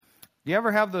Do you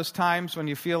ever have those times when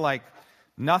you feel like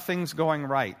nothing's going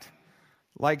right?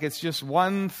 Like it's just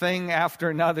one thing after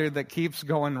another that keeps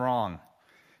going wrong.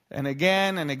 And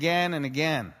again and again and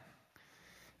again.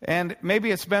 And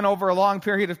maybe it's been over a long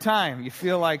period of time. You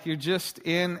feel like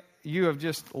you have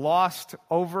just lost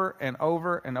over and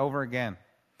over and over again.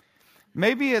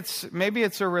 Maybe it's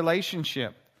a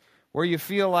relationship where you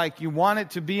feel like you want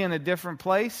it to be in a different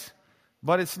place,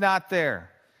 but it's not there.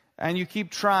 And you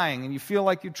keep trying, and you feel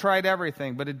like you tried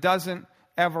everything, but it doesn't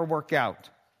ever work out.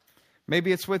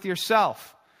 Maybe it's with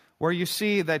yourself, where you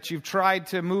see that you've tried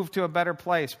to move to a better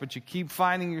place, but you keep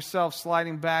finding yourself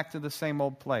sliding back to the same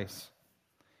old place.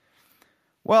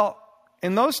 Well,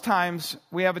 in those times,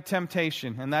 we have a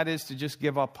temptation, and that is to just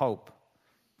give up hope,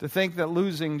 to think that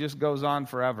losing just goes on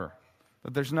forever,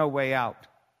 that there's no way out.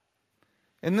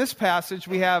 In this passage,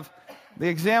 we have the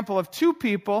example of two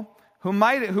people who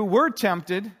were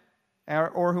tempted,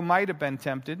 or who might have been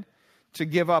tempted, to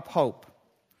give up hope.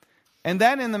 And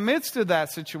then in the midst of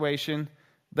that situation,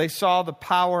 they saw the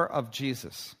power of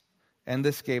Jesus, and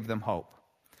this gave them hope.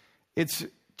 It's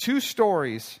two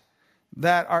stories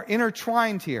that are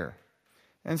intertwined here.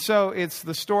 And so it's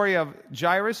the story of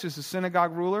Jairus, who's a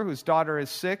synagogue ruler, whose daughter is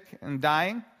sick and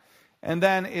dying. And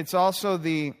then it's also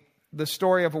the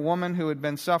story of a woman who had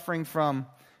been suffering from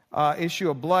issue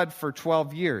of blood for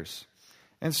 12 years.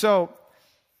 And so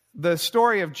the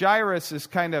story of Jairus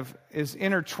is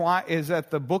intertwined, is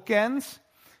at the bookends,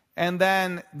 and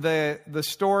then the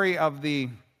story of the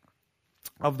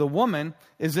woman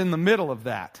is in the middle of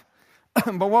that.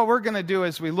 But what we're going to do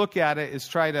as we look at it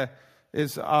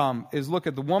is look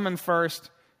at the woman first,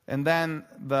 and then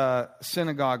the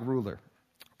synagogue ruler.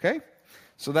 Okay,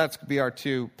 so that's going to be our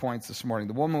 2 points this morning: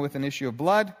 the woman with an issue of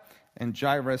blood, and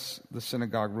Jairus, the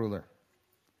synagogue ruler.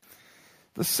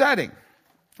 The setting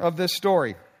of this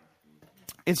story.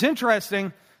 It's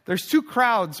interesting. There's 2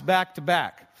 crowds back to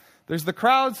back. There's the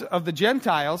crowds of the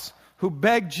Gentiles who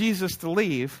beg Jesus to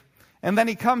leave, and then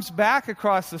he comes back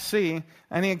across the sea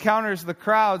and he encounters the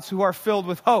crowds who are filled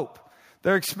with hope.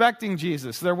 They're expecting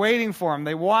Jesus. They're waiting for him.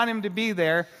 They want him to be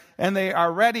there, and they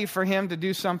are ready for him to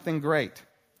do something great.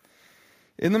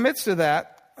 In the midst of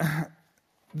that,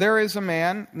 there is a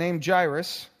man named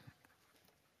Jairus,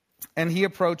 and he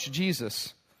approached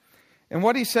Jesus. And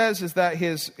what he says is that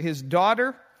his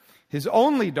daughter, his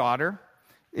only daughter,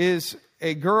 is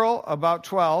a girl about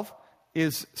 12,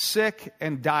 is sick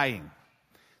and dying.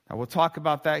 Now, we'll talk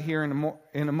about that here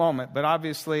in a moment, but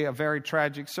obviously a very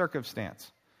tragic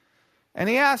circumstance. And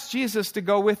he asked Jesus to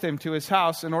go with him to his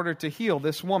house in order to heal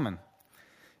this woman.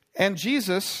 And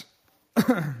Jesus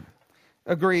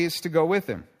agrees to go with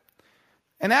him.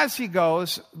 And as he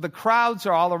goes, the crowds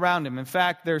are all around him. In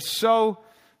fact, there's so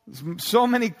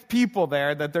many people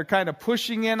there that they're kind of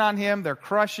pushing in on him. They're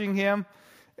crushing him.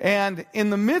 And in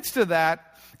the midst of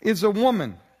that is a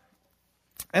woman.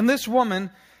 And this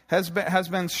woman has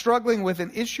been struggling with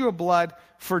an issue of blood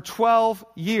for 12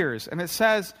 years. And it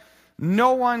says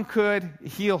no one could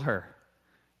heal her.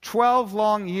 12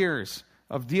 long years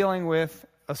of dealing with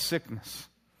a sickness.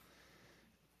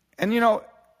 And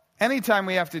anytime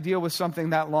we have to deal with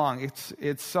something that long,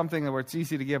 it's something where it's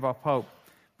easy to give up hope.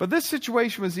 But this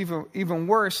situation was even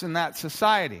worse in that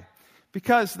society,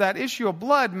 because that issue of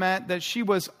blood meant that she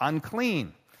was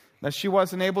unclean, that she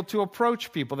wasn't able to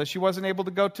approach people, that she wasn't able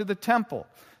to go to the temple.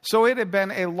 So it had been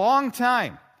a long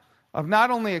time of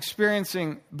not only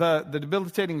experiencing the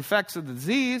debilitating effects of the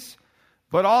disease,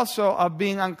 but also of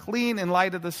being unclean in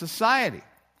light of the society.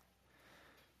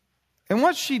 And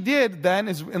what she did then,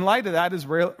 is, in light of that, is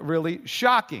really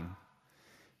shocking.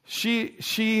 She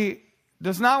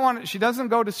doesn't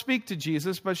go to speak to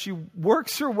Jesus, but she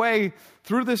works her way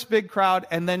through this big crowd,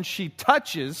 and then she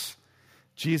touches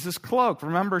Jesus' cloak.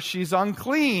 Remember, she's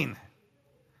unclean.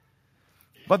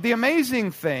 But the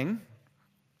amazing thing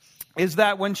is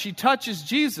that when she touches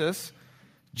Jesus,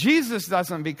 Jesus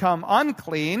doesn't become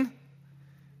unclean.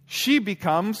 She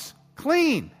becomes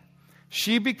clean.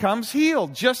 She becomes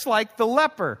healed, just like the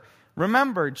leper.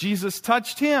 Remember, Jesus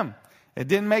touched him. It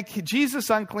didn't make Jesus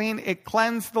unclean, it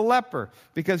cleansed the leper,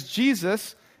 because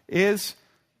Jesus is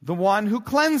the one who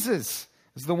cleanses,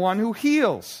 is the one who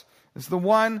heals, is the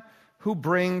one who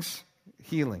brings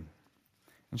healing.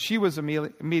 And she was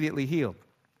immediately healed.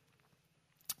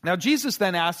 Now, Jesus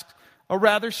then asked a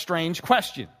rather strange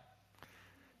question.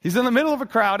 He's in the middle of a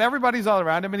crowd, everybody's all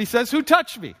around him, and he says, "Who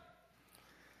touched me?"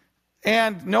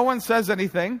 And no one says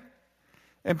anything.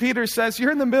 And Peter says, "You're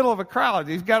in the middle of a crowd.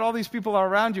 You've got all these people all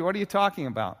around you. What are you talking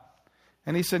about?"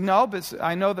 And he said, "No, but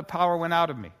I know the power went out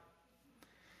of me."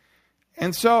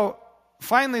 And so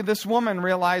finally, this woman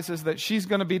realizes that she's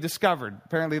going to be discovered.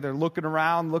 Apparently, they're looking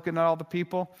around, looking at all the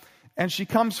people. And she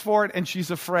comes forward and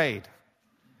she's afraid.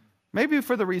 Maybe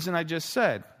for the reason I just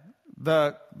said.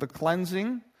 The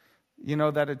cleansing,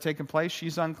 that had taken place.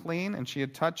 She's unclean and she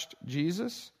had touched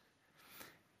Jesus.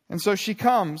 And so she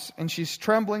comes and she's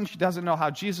trembling. She doesn't know how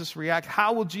Jesus reacts.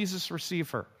 How will Jesus receive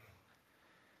her?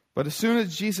 But as soon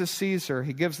as Jesus sees her,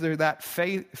 he gives her that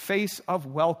face of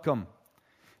welcome.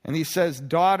 And he says,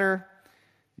 "Daughter,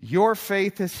 your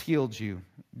faith has healed you.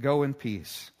 Go in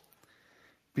peace."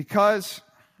 Because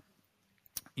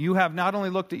you have not only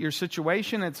looked at your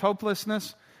situation, its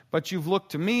hopelessness, but you've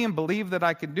looked to me and believed that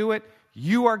I could do it,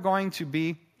 you are going to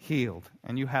be healed.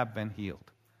 And you have been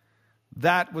healed.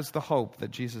 That was the hope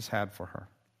that Jesus had for her.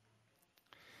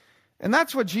 And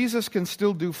that's what Jesus can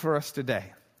still do for us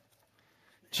today.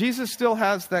 Jesus still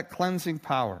has that cleansing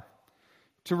power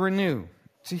to renew,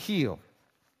 to heal.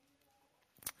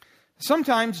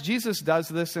 Sometimes Jesus does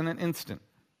this in an instant.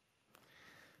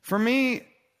 For me,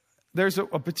 there's a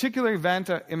particular event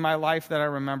in my life that I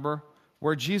remember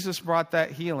where Jesus brought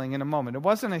that healing in a moment. It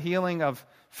wasn't a healing of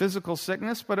physical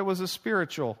sickness, but it was a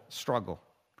spiritual struggle.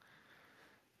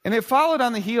 And it followed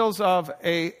on the heels of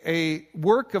a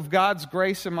work of God's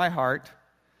grace in my heart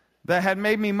that had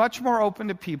made me much more open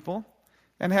to people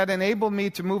and had enabled me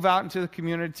to move out into the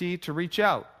community to reach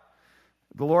out.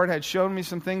 The Lord had shown me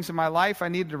some things in my life I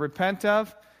needed to repent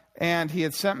of, and He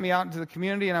had sent me out into the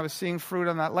community, and I was seeing fruit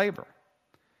on that labor.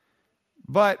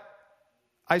 But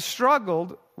I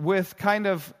struggled with kind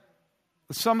of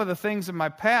some of the things in my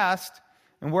past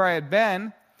and where I had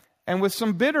been, and with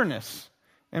some bitterness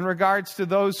in regards to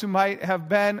those who might have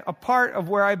been a part of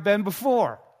where I'd been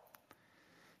before.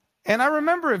 And I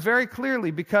remember it very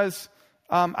clearly because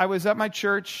I was at my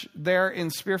church there in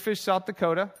Spearfish, South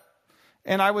Dakota,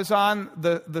 and I was on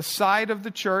the side of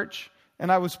the church,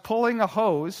 and I was pulling a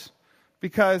hose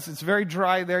because it's very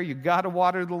dry there. You've got to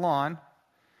water the lawn.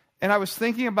 And I was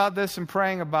thinking about this and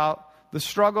praying about the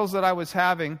struggles that I was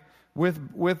having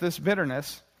with this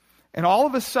bitterness. And all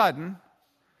of a sudden,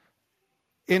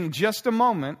 in just a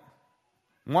moment,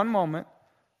 one moment,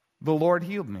 the Lord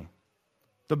healed me.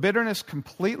 The bitterness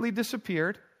completely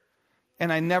disappeared,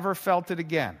 and I never felt it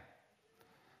again.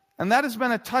 And that has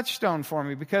been a touchstone for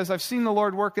me because I've seen the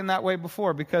Lord work in that way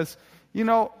before. Because, in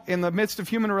the midst of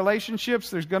human relationships,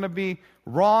 there's going to be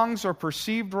wrongs or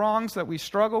perceived wrongs that we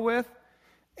struggle with.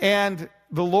 And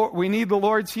we need the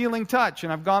Lord's healing touch.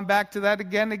 And I've gone back to that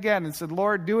again and again and said,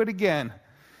 "Lord, do it again."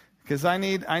 Because I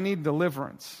need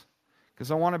deliverance.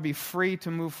 Because I want to be free to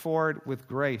move forward with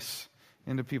grace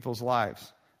into people's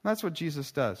lives. And that's what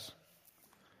Jesus does.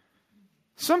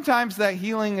 Sometimes that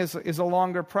healing is a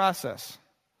longer process.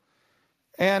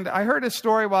 And I heard a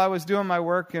story while I was doing my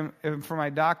work for my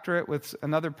doctorate with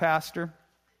another pastor.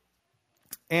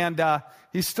 And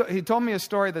he told me a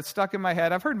story that stuck in my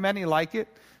head. I've heard many like it,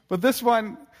 but this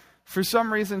one, for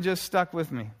some reason, just stuck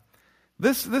with me.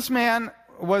 This man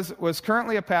was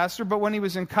currently a pastor, but when he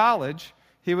was in college,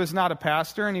 he was not a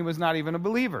pastor and he was not even a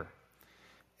believer.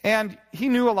 And he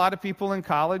knew a lot of people in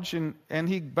college,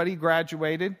 but he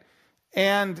graduated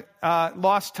and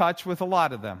lost touch with a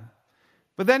lot of them.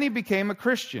 But then he became a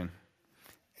Christian,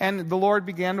 and the Lord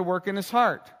began to work in his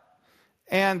heart.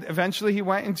 And eventually he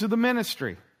went into the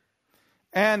ministry.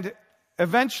 And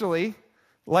eventually,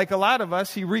 like a lot of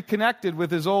us, he reconnected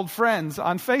with his old friends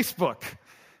on Facebook,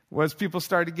 as people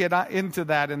started to get into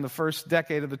that in the first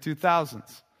decade of the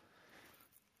 2000s.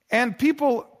 And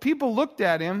people looked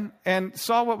at him and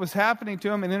saw what was happening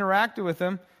to him and interacted with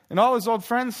him. And all his old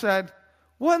friends said,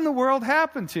 "What in the world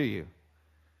happened to you?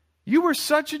 You were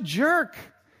such a jerk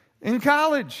in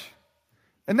college.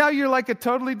 And now you're like a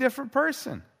totally different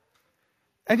person."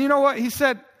 And you know what? He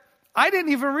said, "I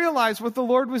didn't even realize what the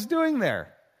Lord was doing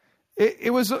there."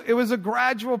 It was a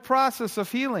gradual process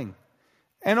of healing.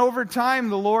 And over time,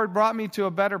 the Lord brought me to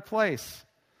a better place.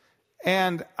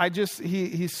 And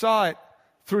he saw it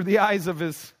through the eyes of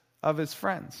his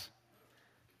friends.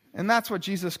 And that's what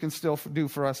Jesus can still do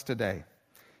for us today.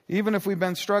 Even if we've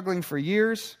been struggling for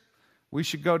years, we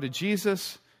should go to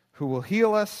Jesus, who will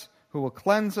heal us, who will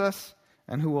cleanse us,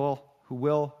 and who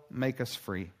will make us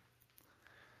free.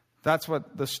 That's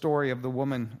what the story of the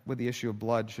woman with the issue of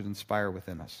blood should inspire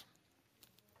within us.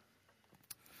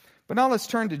 But now let's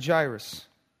turn to Jairus.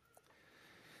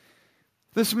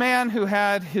 This man who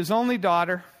had his only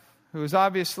daughter, who was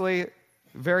obviously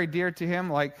very dear to him,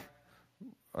 like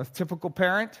a typical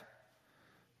parent,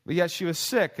 but yet she was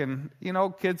sick. And,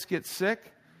 kids get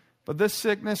sick. But this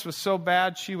sickness was so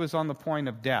bad, she was on the point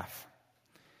of death.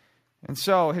 And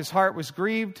so his heart was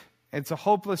grieved. It's a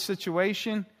hopeless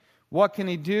situation. What can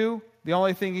he do? the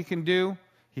only thing he can do.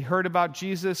 He heard about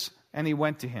Jesus, and he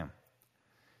went to him.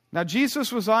 Now,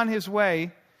 Jesus was on his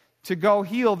way to go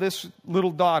heal this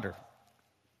little daughter.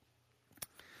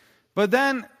 But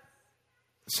then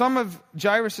some of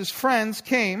Jairus' friends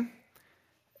came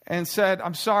and said,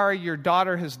 I'm sorry, your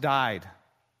daughter has died.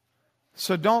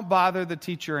 So don't bother the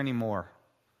teacher anymore.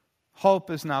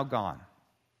 Hope is now gone.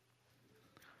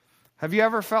 Have you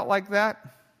ever felt like that?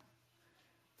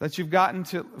 That you've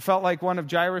felt like one of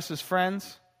Jairus'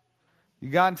 friends? You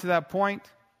gotten to that point?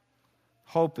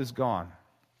 Hope is gone.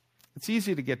 It's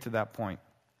easy to get to that point.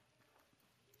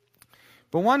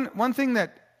 But one thing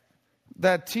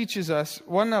that teaches us,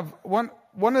 one of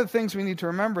the things we need to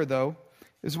remember, though,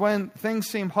 is when things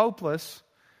seem hopeless,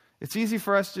 it's easy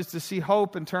for us just to see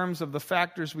hope in terms of the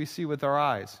factors we see with our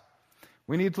eyes.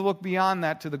 We need to look beyond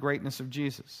that to the greatness of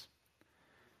Jesus.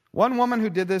 One woman who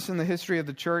did this in the history of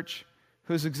the church,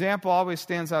 whose example always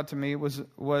stands out to me, was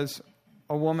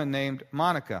a woman named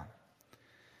Monica.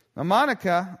 Now,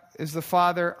 Monica is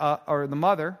the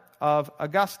mother of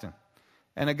Augustine.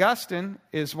 And Augustine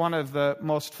is one of the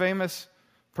most famous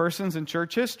persons in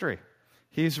church history.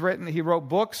 He wrote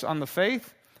books on the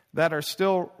faith that are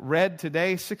still read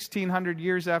today, 1,600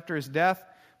 years after his death,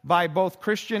 by both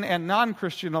Christian and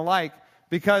non-Christian alike,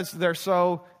 because they're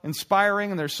so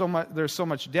inspiring and there's so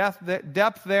much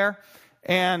depth there.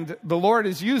 And the Lord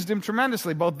has used him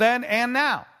tremendously, both then and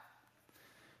now.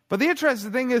 But the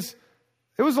interesting thing is,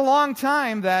 it was a long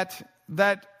time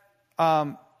that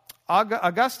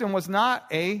Augustine was not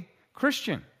a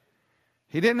Christian.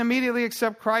 He didn't immediately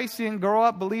accept Christ. He didn't grow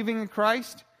up believing in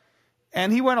Christ.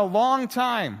 And he went a long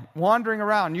time wandering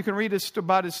around. You can read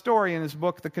about his story in his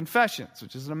book, The Confessions,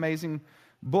 which is an amazing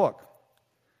book.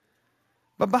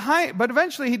 But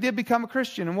eventually he did become a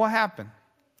Christian. And what happened?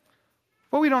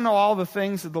 Well, we don't know all the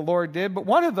things that the Lord did, but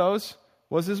one of those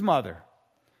was his mother,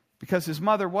 because his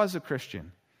mother was a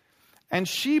Christian. And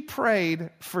she prayed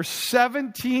for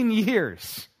 17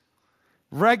 years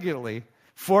regularly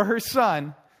for her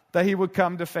son that he would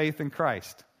come to faith in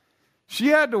Christ. She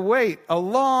had to wait a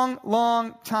long,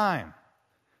 long time.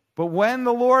 But when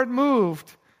the Lord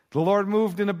moved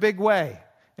in a big way,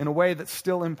 in a way that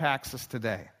still impacts us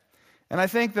today. And I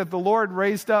think that the Lord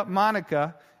raised up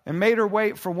Monica and made her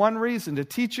wait for one reason, to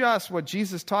teach us what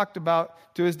Jesus talked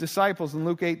about to his disciples in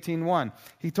Luke 18:1.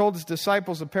 He told his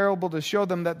disciples a parable to show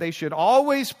them that they should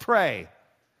always pray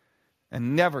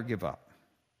and never give up.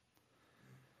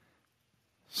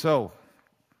 So,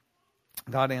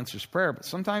 God answers prayer, but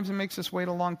sometimes he makes us wait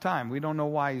a long time. We don't know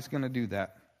why he's going to do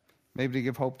that. Maybe to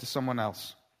give hope to someone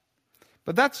else.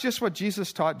 But that's just what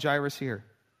Jesus taught Jairus here.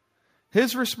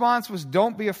 His response was,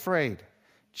 don't be afraid.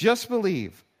 Just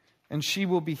believe, and she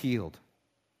will be healed.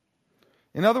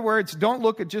 In other words, don't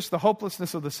look at just the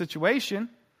hopelessness of the situation.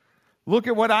 Look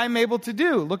at what I'm able to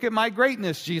do. Look at my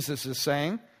greatness, Jesus is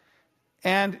saying.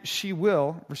 And she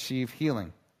will receive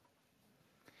healing.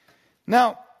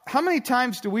 Now, how many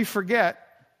times do we forget,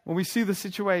 when we see the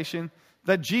situation,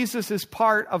 that Jesus is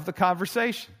part of the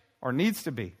conversation, or needs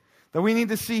to be? That we need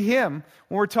to see him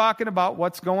when we're talking about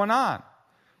what's going on.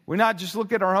 We not just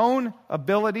look at our own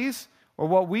abilities or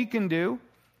what we can do,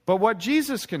 but what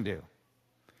Jesus can do.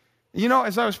 You know,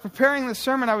 as I was preparing this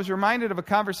sermon, I was reminded of a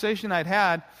conversation I'd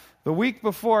had the week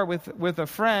before with a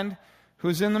friend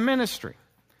who's in the ministry.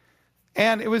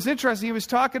 And it was interesting. He was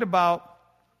talking about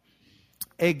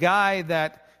a guy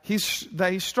that he's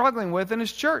struggling with in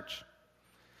his church.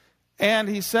 And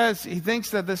he says he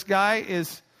thinks that this guy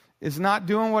is not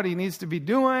doing what he needs to be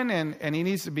doing, and he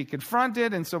needs to be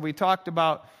confronted. And so we talked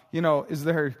about, is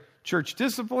there church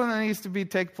discipline that needs to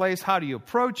take place? How do you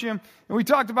approach him? And we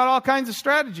talked about all kinds of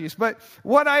strategies. But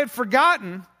what I had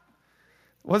forgotten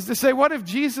was to say, what if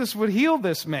Jesus would heal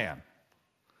this man?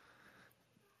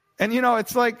 And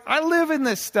it's like, I live in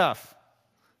this stuff,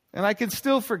 and I can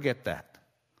still forget that.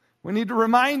 We need to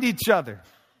remind each other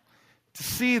to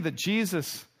see that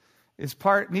Jesus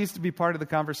needs to be part of the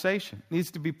conversation,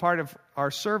 needs to be part of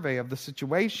our survey of the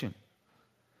situation.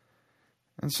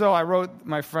 And so I wrote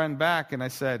my friend back and I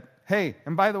said, hey,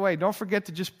 and by the way, don't forget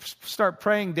to just start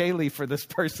praying daily for this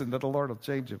person, that the Lord will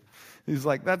change him. He's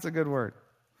like, that's a good word.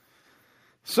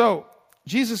 So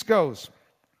Jesus goes.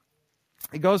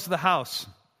 He goes to the house,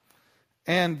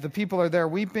 and the people are there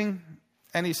weeping,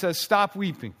 and he says, stop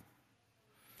weeping.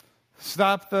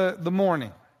 Stop the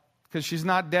mourning, because she's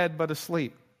not dead but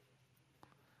asleep.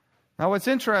 Now what's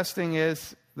interesting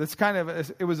is,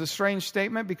 it was a strange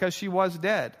statement because she was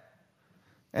dead.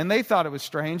 And they thought it was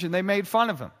strange, and they made fun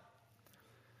of him.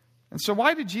 And so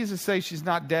why did Jesus say she's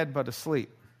not dead but asleep?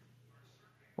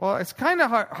 Well, it's kind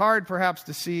of hard perhaps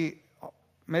to see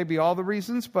maybe all the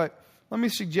reasons, but let me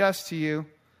suggest to you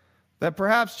that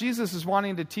perhaps Jesus is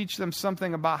wanting to teach them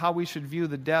something about how we should view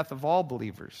the death of all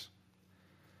believers.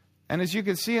 And as you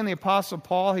can see in the Apostle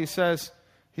Paul, he says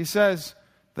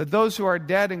that those who are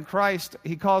dead in Christ,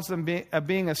 he calls them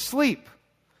being asleep,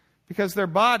 because their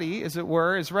body, as it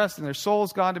were, is resting. Their soul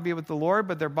is gone to be with the Lord,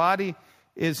 but their body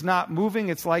is not moving.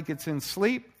 It's like it's in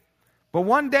sleep. But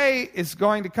one day is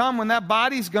going to come when that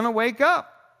body's going to wake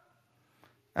up.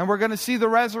 And we're going to see the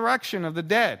resurrection of the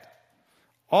dead.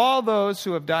 All those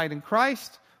who have died in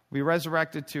Christ will be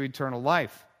resurrected to eternal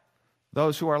life.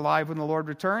 Those who are alive when the Lord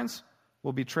returns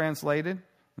will be translated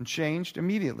and changed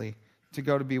immediately to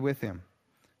go to be with him.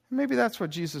 And maybe that's what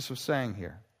Jesus was saying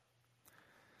here.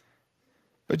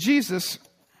 But Jesus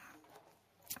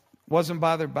wasn't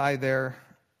bothered by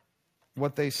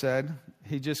what they said.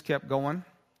 He just kept going.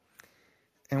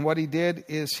 And what he did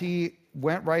is he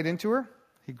went right into her.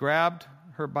 He grabbed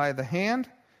her by the hand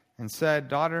and said,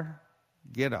 "Daughter,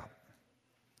 get up."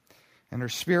 And her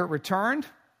spirit returned.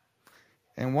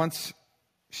 And once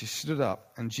she stood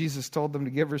up, and Jesus told them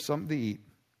to give her something to eat,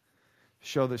 to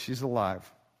show that she's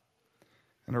alive.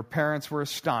 And her parents were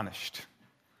astonished.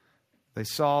 They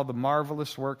saw the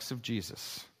marvelous works of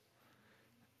Jesus,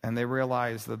 and they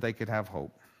realized that they could have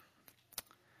hope.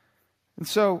 And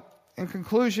so, in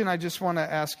conclusion, I just want to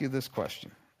ask you this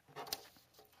question.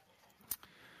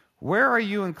 Where are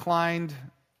you inclined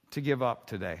to give up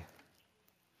today?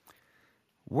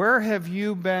 Where have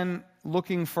you been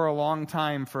looking for a long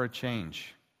time for a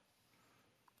change?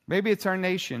 Maybe it's our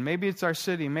nation. Maybe it's our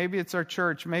city. Maybe it's our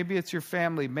church. Maybe it's your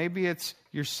family. Maybe it's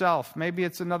yourself. Maybe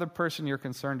it's another person you're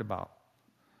concerned about.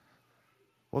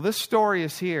 Well, this story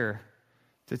is here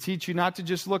to teach you not to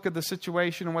just look at the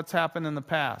situation and what's happened in the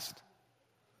past,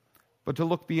 but to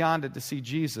look beyond it to see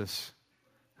Jesus,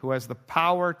 who has the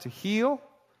power to heal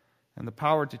and the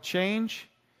power to change,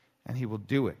 and he will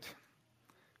do it.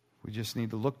 We just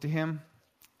need to look to him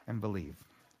and believe.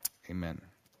 Amen.